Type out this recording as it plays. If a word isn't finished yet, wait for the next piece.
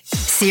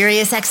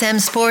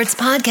SiriusXM Sports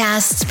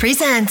Podcasts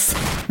presents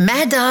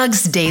Mad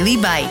Dog's Daily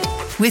Bite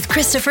with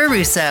Christopher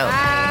Russo.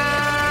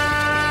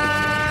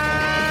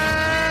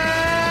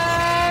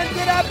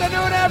 Good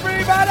afternoon,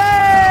 everybody!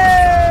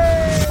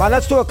 Well,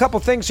 let's do a couple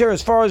things here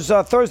as far as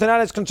Thursday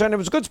night is concerned. It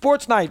was a good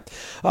sports night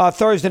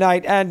Thursday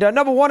night. And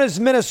number one is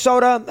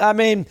Minnesota. I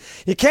mean,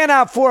 you can't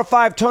have 4 or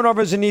 5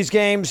 turnovers in these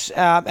games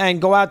and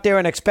go out there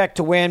and expect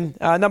to win.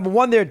 Number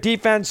one, their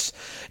defense.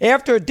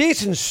 After a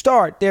decent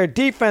start, their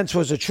defense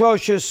was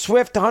atrocious.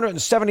 Swift,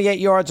 178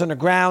 yards on the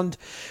ground.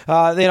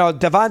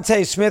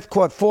 Devontae Smith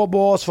caught 4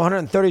 balls for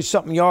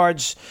 130-something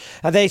yards.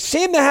 They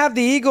seem to have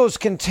the Eagles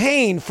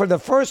contained for the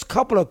first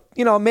couple of,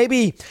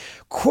 maybe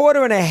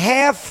quarter and a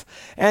half,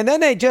 and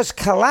then they just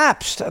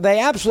collapsed. They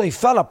absolutely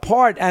fell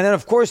apart. And then,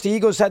 of course, the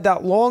Eagles had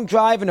that long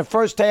drive in the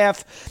first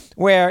half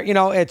where,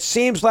 it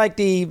seems like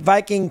the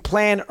Viking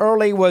plan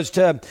early was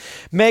to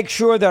make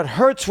sure that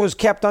Hurts was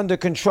kept under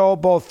control,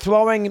 both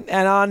throwing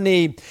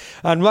and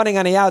running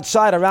on the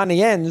outside around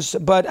the ends.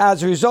 But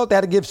as a result, they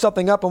had to give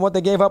something up, and what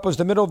they gave up was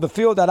the middle of the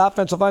field. That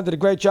offensive line did a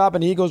great job,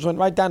 and the Eagles went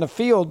right down the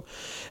field.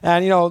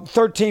 And,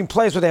 13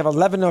 plays where they have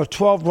 11 or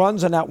 12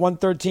 runs on that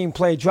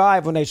 13-play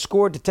drive when they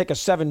scored to take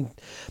a when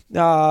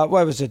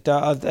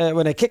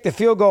they kicked the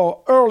field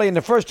goal early in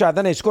the first drive,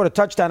 then they scored a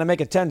touchdown to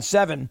make it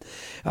 10-7.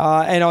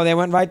 They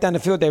went right down the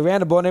field. They ran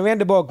the ball, and they ran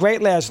the ball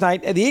great last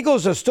night. The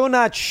Eagles are still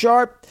not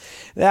sharp.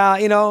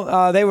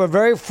 They were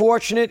very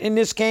fortunate in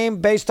this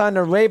game based on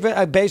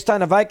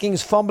the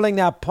Vikings fumbling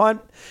that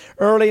punt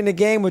early in the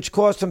game, which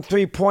cost them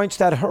 3 points.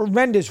 That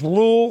horrendous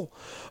rule.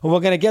 We're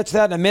going to get to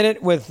that in a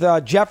minute with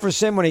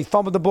Jefferson when he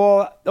fumbled the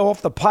ball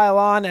off the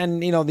pylon,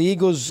 and the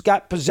Eagles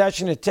got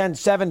possession at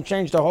 10-7,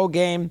 changed the whole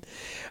game.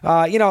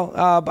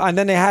 And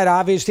then they had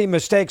obviously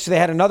mistakes. They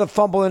had another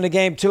fumble in the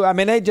game too. I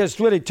mean, they just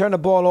really turned the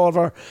ball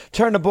over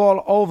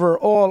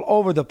all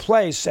over the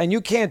place, and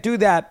you can't do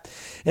that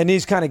in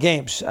these kind of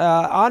games.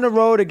 On the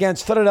road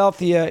against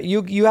Philadelphia,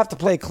 you have to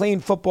play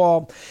clean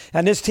football,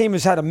 and this team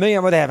has had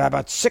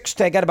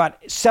they got about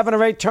 7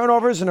 or 8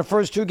 turnovers in the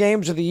first 2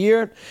 games of the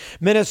year.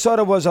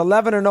 Minnesota was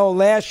 11-0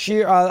 last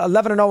year,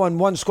 11-0 in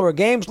one-score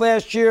games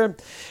last year.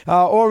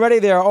 Already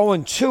they're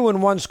 0-2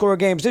 in one-score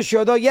games this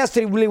year, though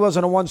yesterday really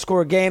wasn't a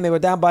one-score game. They were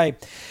down by,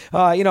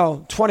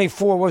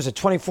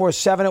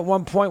 24-7 at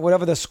one point,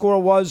 whatever the score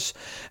was,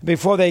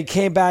 before they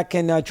came back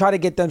and tried to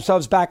get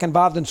themselves back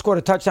involved and scored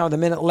a touchdown with a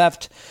minute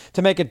left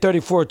to make it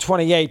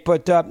 34-28.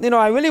 But,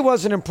 I really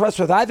wasn't impressed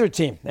with either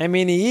team. I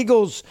mean, the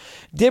Eagles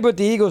did what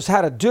the Eagles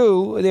had to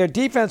do. Their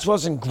defense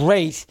wasn't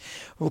great.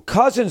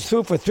 Cousins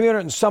threw for 300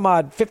 and some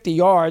odd 50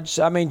 yards.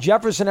 I mean,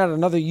 Jefferson had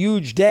another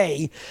huge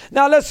day.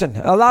 Now, listen,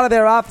 a lot of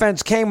their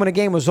offense came when the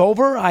game was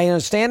over. I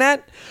understand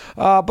that.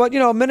 But,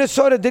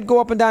 Minnesota did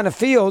go up and down the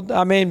field.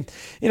 I mean,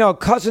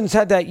 Cousins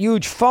had that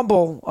huge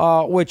fumble,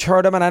 which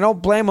hurt him, and I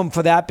don't blame him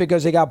for that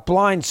because he got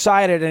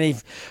blindsided and he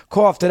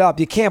coughed it up.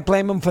 You can't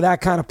blame him for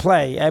that kind of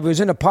play. He was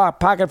in the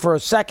pocket for a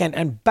second,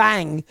 and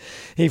bang,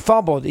 he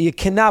fumbled. You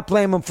cannot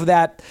blame him for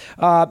that.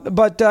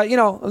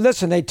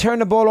 Listen, they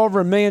turned the ball over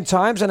a million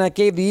times, and that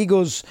gave the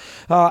Eagles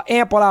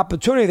ample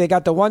opportunity. They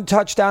got the 1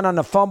 touchdown on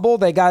the fumble.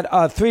 They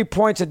got 3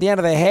 points at the end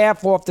of the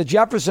half off the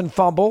Jefferson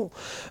fumble.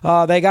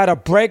 They got a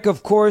break,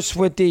 of course,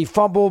 with the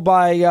fumble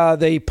by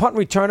the punt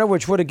returner,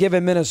 which would have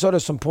given Minnesota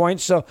some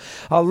points. So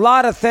a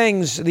lot of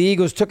things the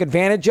Eagles took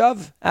advantage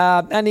of.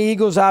 And the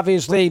Eagles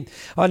obviously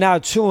are now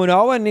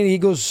 2-0, and the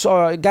Eagles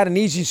got an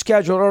easy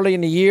schedule early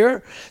in the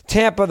year.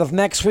 Tampa the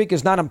next week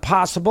is not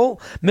impossible.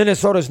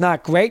 Minnesota's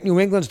not great. New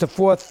England's the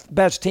 4th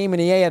best team in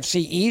the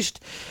AFC East.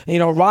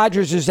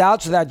 Rodgers is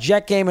out, so that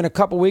Jet game in a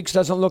couple weeks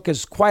doesn't look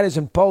quite as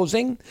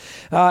imposing.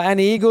 And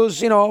the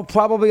Eagles,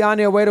 probably on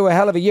their way to a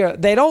hell of a year.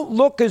 They don't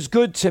look as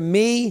good to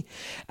me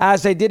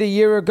as they did a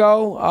year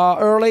ago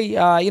early.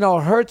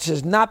 Hurts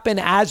has not been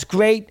as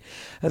great.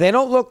 They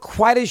don't look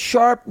quite as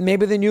sharp.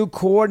 Maybe the new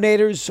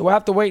coordinators. We'll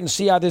have to wait and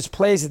see how this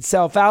plays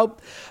itself out.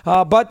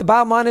 But the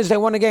bottom line is they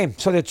won the game.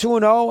 So they're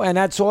 2-0, and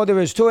that's all there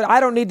is to it. I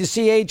don't need to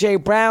see A.J.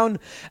 Brown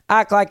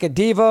act like a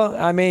diva.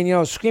 I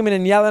mean, screaming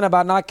and yelling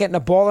about not getting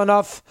the ball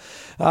enough.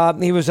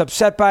 He was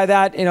upset by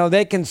that.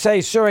 They can say,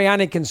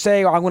 Sirianni can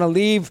say, I'm going to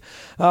leave.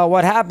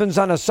 What happens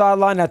on the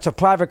sideline, that's a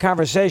private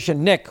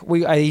conversation. Nick,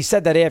 he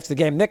said that after the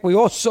game. Nick, we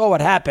all saw what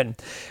happened.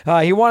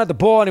 He wanted the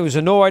ball, and he was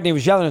annoyed, and he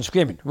was yelling and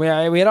screaming.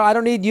 I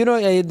don't need,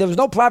 there was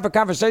no private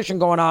conversation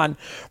going on.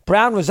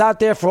 Brown was out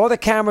there for all the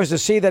cameras to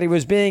see that he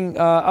was being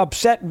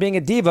upset and being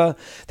a diva,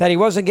 that he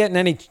wasn't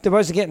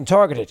getting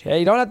targeted.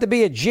 You don't have to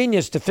be a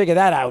genius to figure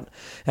that out.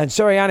 And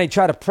Sirianni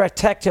tried to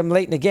protect him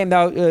late in the game.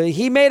 Now,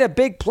 he made a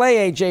big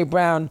play, A.J.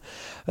 Brown.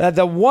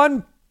 The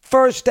one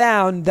first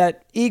down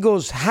that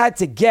Eagles had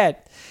to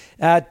get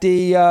at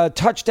the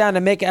touchdown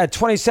to make it at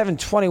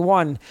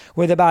 27-21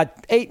 with about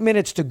 8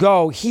 minutes to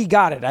go. He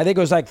got it. I think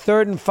it was like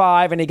 3rd and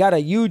 5, and he got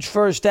a huge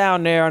first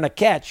down there on a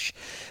catch.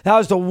 That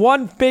was the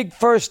one big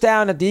first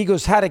down that the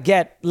Eagles had to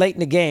get late in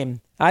the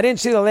game. I didn't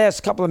see the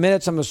last couple of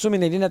minutes. I'm assuming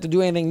they didn't have to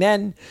do anything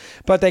then,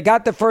 but they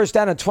got the first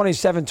down at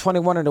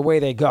 27-21, and away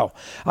they go.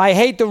 I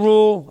hate the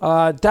rule.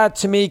 That,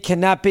 to me,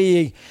 cannot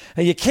be.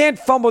 You can't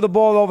fumble the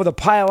ball over the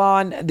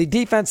pylon. The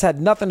defense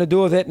had nothing to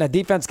do with it, and the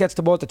defense gets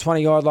the ball at the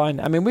 20-yard line.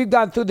 I mean, we've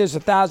gone through this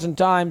 1,000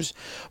 times.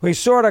 We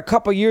saw it a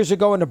couple years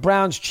ago in the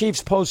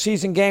Browns-Chiefs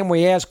postseason game.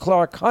 We asked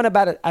Clark Hunt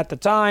about it at the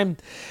time.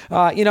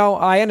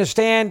 I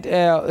understand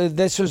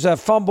this was a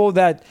fumble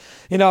that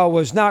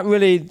was not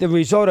really the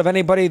result of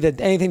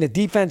anything the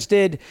defense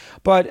did.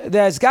 But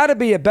there's got to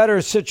be a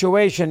better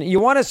situation. You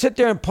want to sit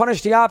there and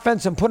punish the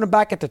offense and put them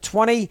back at the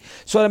 20,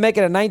 so to make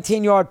it a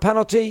 19-yard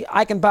penalty,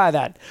 I can buy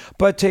that.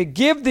 But to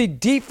give the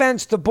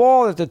defense the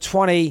ball at the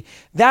 20,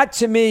 that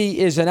to me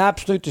is an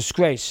absolute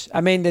disgrace.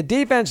 I mean, the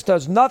defense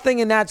does nothing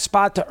in that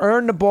spot to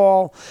earn the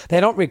ball. They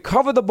don't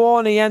recover the ball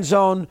in the end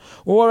zone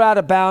or out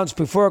of bounds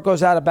before it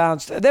goes out of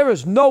bounds. There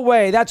is no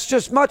way. That's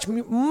just much,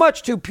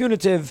 much too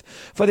punitive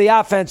for the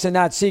offense in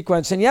that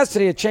sequence. And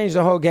yesterday it changed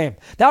the whole game.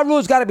 That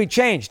rule's got to be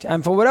changed.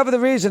 And for whatever the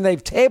reason,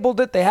 they've tabled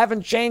it. They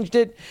haven't changed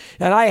it.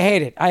 And I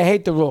hate it. I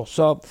hate the rule.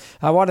 So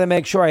I wanted to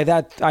make sure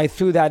I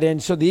threw that in.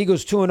 So the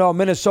Eagles 2-0.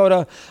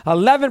 Minnesota,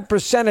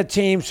 11% of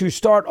teams who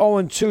start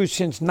 0-2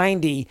 since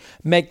 90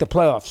 make the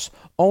playoffs.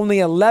 Only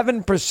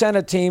 11%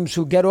 of teams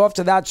who get off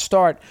to that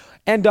start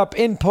end up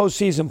in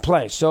postseason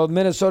play. So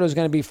Minnesota is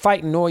going to be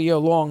fighting all year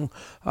long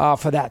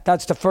for that.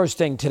 That's the first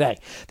thing today.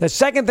 The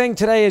second thing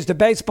today is the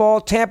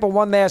baseball. Tampa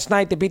won last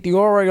night to beat the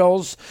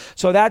Orioles.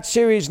 So that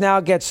series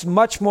now gets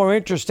much more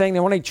interesting. They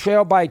only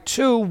trail by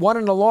 2, 1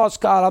 in the loss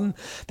column.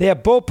 Their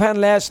bullpen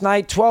last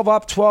night, 12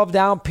 up, 12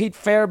 down. Pete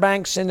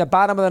Fairbanks in the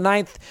bottom of the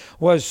ninth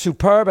was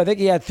superb. I think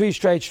he had 3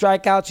 straight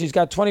strikeouts. He's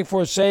got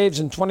 24 saves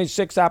and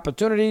 26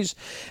 opportunities.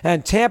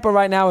 And Tampa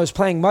right now is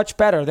playing much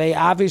better. They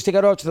obviously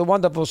got off to the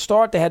wonderful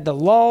start. They had the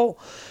lull.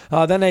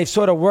 Then they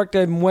sort of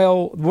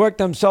worked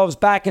themselves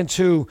back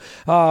into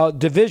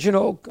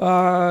divisional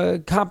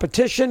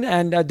competition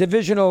and a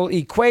divisional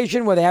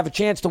equation where they have a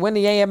chance to win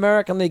the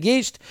American League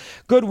East.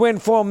 Good win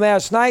for them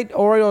last night.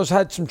 Orioles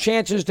had some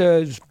chances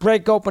to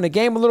break open the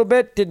game a little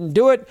bit. Didn't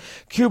do it.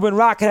 Cuban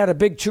Rocket had a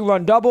big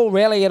 2-run double.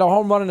 Raley had a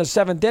home run in the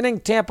 7th inning.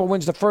 Tampa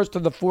wins the first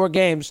of the 4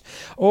 games.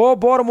 All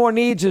Baltimore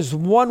needs is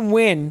 1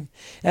 win.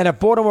 And if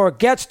Baltimore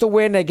gets the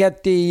win, they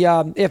get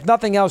the, if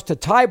nothing else, to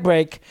tie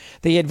break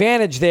the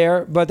advantage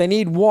there. But they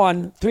need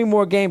 1. 3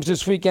 more games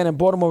this weekend, and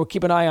Baltimore will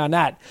keep an eye on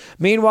that.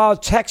 Meanwhile,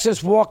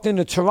 Texas walked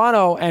into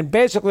Toronto and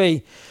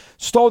basically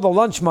stole the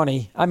lunch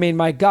money. I mean,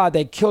 my God,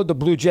 they killed the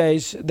Blue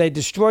Jays. They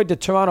destroyed the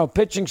Toronto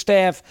pitching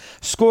staff,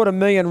 scored 1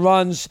 million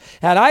runs,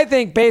 and I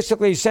think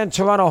basically sent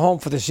Toronto home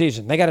for the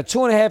season. They got a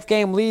 2.5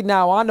 game lead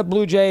now on the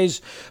Blue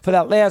Jays for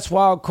that last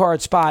wild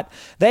card spot.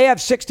 They have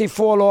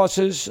 64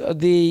 losses.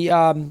 The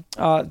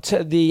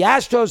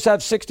Astros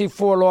have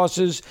 64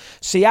 losses.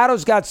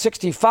 Seattle's got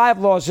 65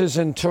 losses,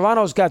 and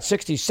Toronto's got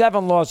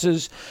 67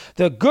 losses.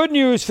 The good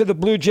news for the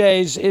Blue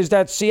Jays is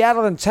that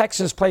Seattle and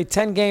Texas play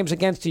 10 games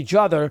against each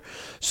other,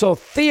 so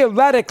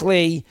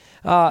theoretically,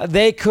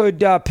 they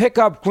could pick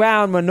up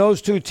ground when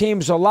those 2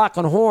 teams are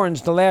locking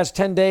horns the last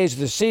 10 days of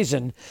the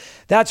season.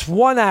 That's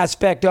one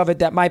aspect of it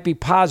that might be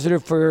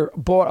positive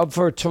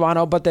for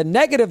Toronto. But the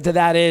negative to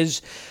that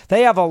is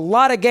they have a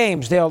lot of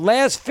games. Their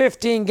last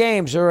 15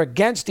 games are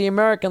against the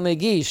American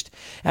League East,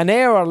 and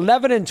they are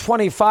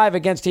 11-25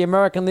 against the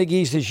American League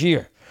East this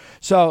year.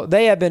 So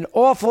they have been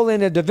awful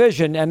in the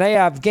division, and they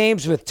have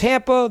games with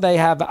Tampa. They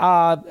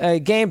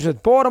have games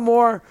with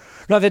Baltimore.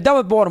 No, they're done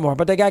with Baltimore,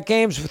 but they got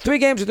 3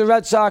 games with the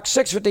Red Sox,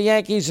 6 with the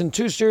Yankees, and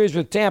 2 series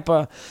with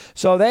Tampa.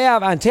 So they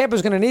have, and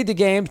Tampa's going to need the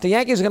games. The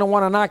Yankees are going to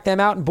want to knock them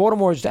out,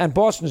 and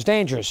Boston's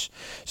dangerous.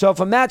 So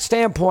from that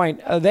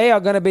standpoint, they are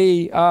going to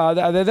be, they're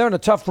on a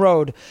tough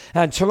road.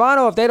 And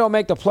Toronto, if they don't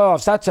make the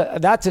playoffs,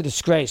 that's a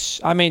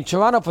disgrace. I mean,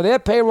 Toronto, for their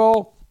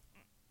payroll,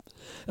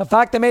 the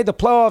fact they made the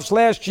playoffs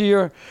last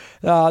year,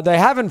 they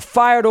haven't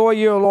fired all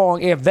year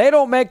long. If they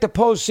don't make the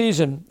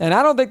postseason, and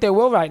I don't think they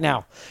will right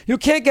now, you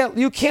can't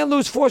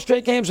lose 4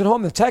 straight games at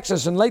home to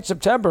Texas in late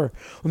September,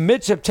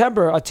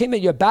 mid-September, a team that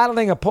you're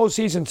battling a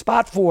postseason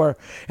spot for,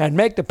 and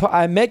make the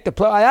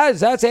play.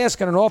 That's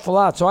asking an awful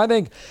lot. So I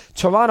think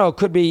Toronto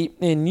could be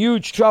in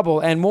huge trouble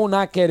and will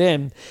not get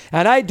in.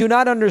 And I do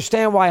not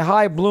understand why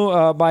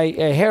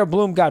Hair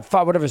Bloom got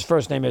fired, whatever his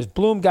first name is.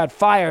 Bloom got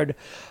fired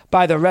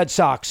by the Red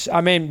Sox.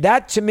 I mean,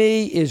 that to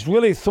me is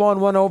really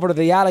throwing one over to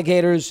the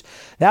Alligators.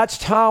 That's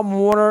Tom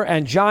Warner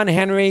and John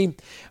Henry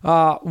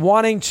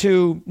wanting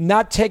to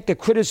not take the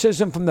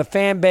criticism from the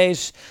fan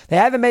base. They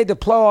haven't made the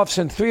playoffs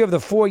in 3 of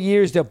the 4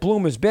 years that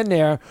Bloom has been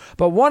there,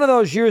 but one of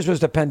those years was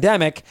the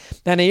pandemic,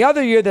 and the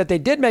other year that they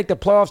did make the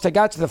playoffs, they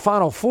got to the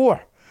Final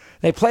Four.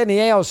 They played in the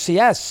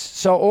ALCS,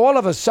 so all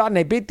of a sudden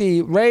they beat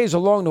the Rays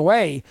along the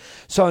way.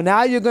 So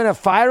now you're going to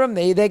fire them.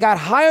 They got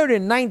hired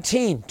in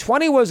 19.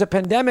 20 was a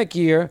pandemic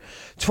year.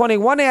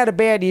 21 they had a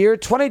bad year.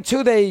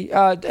 22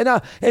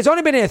 it's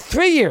only been there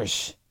 3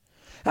 years.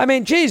 I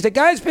mean, geez, the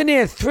guy's been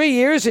there 3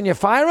 years and you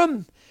fire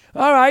him?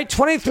 All right,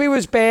 23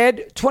 was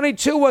bad.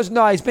 22 was,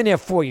 no, he's been here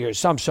 4 years,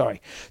 so I'm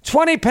sorry.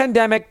 20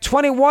 pandemic.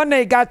 21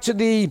 they got to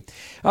the,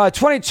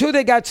 22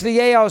 they got to the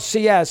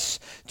ALCS.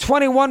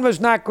 21 was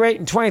not great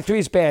and 23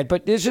 is bad.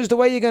 But this is the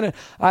way you're going to,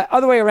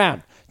 other way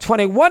around.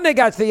 21 they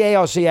got to the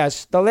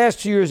ALCS. The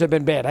last 2 years have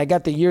been bad. I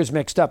got the years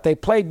mixed up. They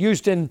played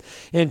Houston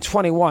in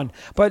 21.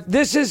 But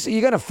this is,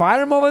 you're going to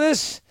fire him over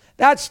this?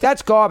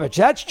 That's garbage.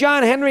 That's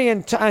John Henry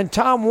and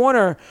Tom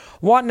Warner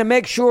wanting to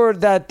make sure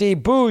that the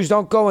boos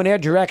don't go in their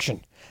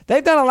direction.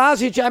 They've done a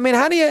lousy job.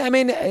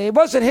 It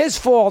wasn't his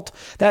fault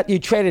that you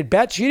traded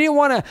Betts. You didn't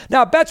want to.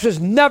 Now, Betts was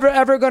never,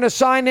 ever going to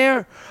sign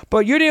there,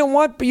 but you didn't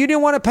want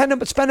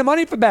to spend the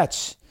money for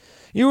Betts.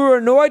 You were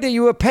annoyed that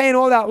you were paying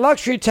all that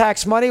luxury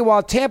tax money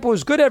while Tampa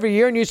was good every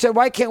year, and you said,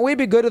 why can't we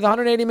be good with a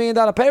 $180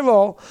 million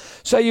payroll?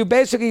 So you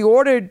basically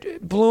ordered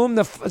Bloom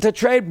to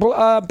trade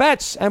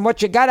Betts, and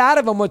what you got out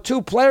of him were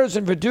two players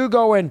in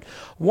Verdugo and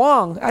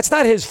Wong. That's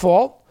not his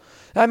fault.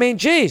 I mean,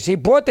 geez, he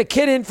brought the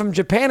kid in from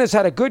Japan, has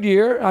had a good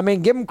year. I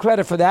mean, give him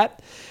credit for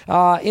that.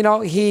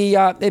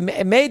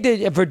 He made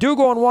the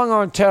Verdugo and Wong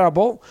aren't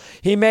terrible.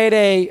 He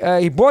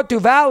brought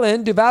Duval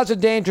in. Duval's a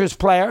dangerous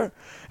player.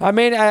 I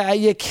mean,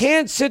 you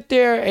can't sit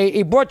there.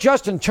 He brought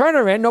Justin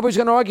Turner in. Nobody's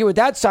going to argue with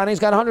that signing. He's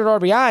got 100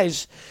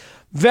 RBIs.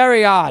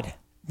 Very odd.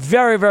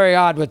 Very, very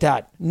odd with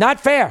that.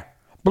 Not fair.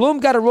 Bloom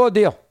got a raw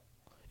deal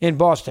in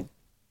Boston.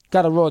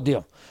 Got a raw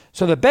deal.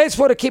 So the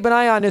baseball to keep an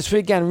eye on this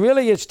weekend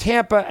really is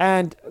Tampa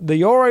and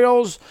the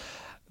Orioles.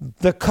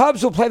 The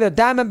Cubs will play the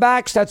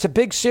Diamondbacks. That's a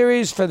big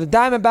series for the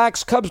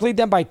Diamondbacks. Cubs lead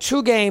them by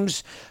 2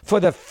 games for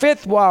the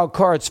 5th wild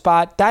card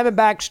spot.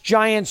 Diamondbacks,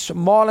 Giants,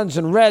 Marlins,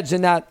 and Reds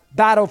in that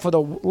battle for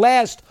the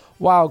last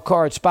wild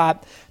card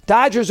spot.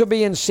 Dodgers will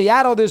be in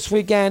Seattle this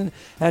weekend,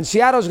 and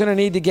Seattle's going to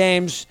need the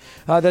games.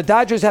 The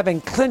Dodgers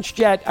haven't clinched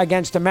yet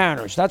against the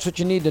Mariners. That's what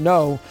you need to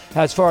know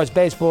as far as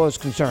baseball is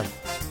concerned.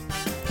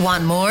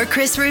 Want more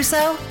Chris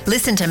Russo?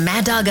 Listen to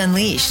Mad Dog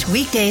Unleashed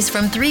weekdays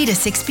from 3 to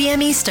 6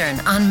 p.m. Eastern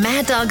on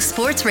Mad Dog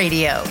Sports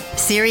Radio,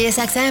 Sirius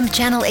XM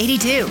Channel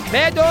 82.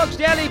 Mad Dog's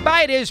Daily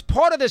Bite is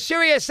part of the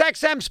Sirius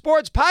XM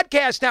Sports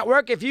Podcast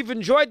Network. If you've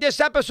enjoyed this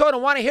episode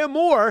and want to hear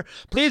more,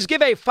 please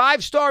give a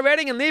 5-star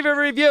rating and leave a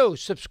review.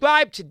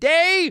 Subscribe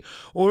today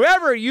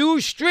wherever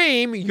you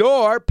stream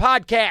your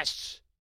podcasts.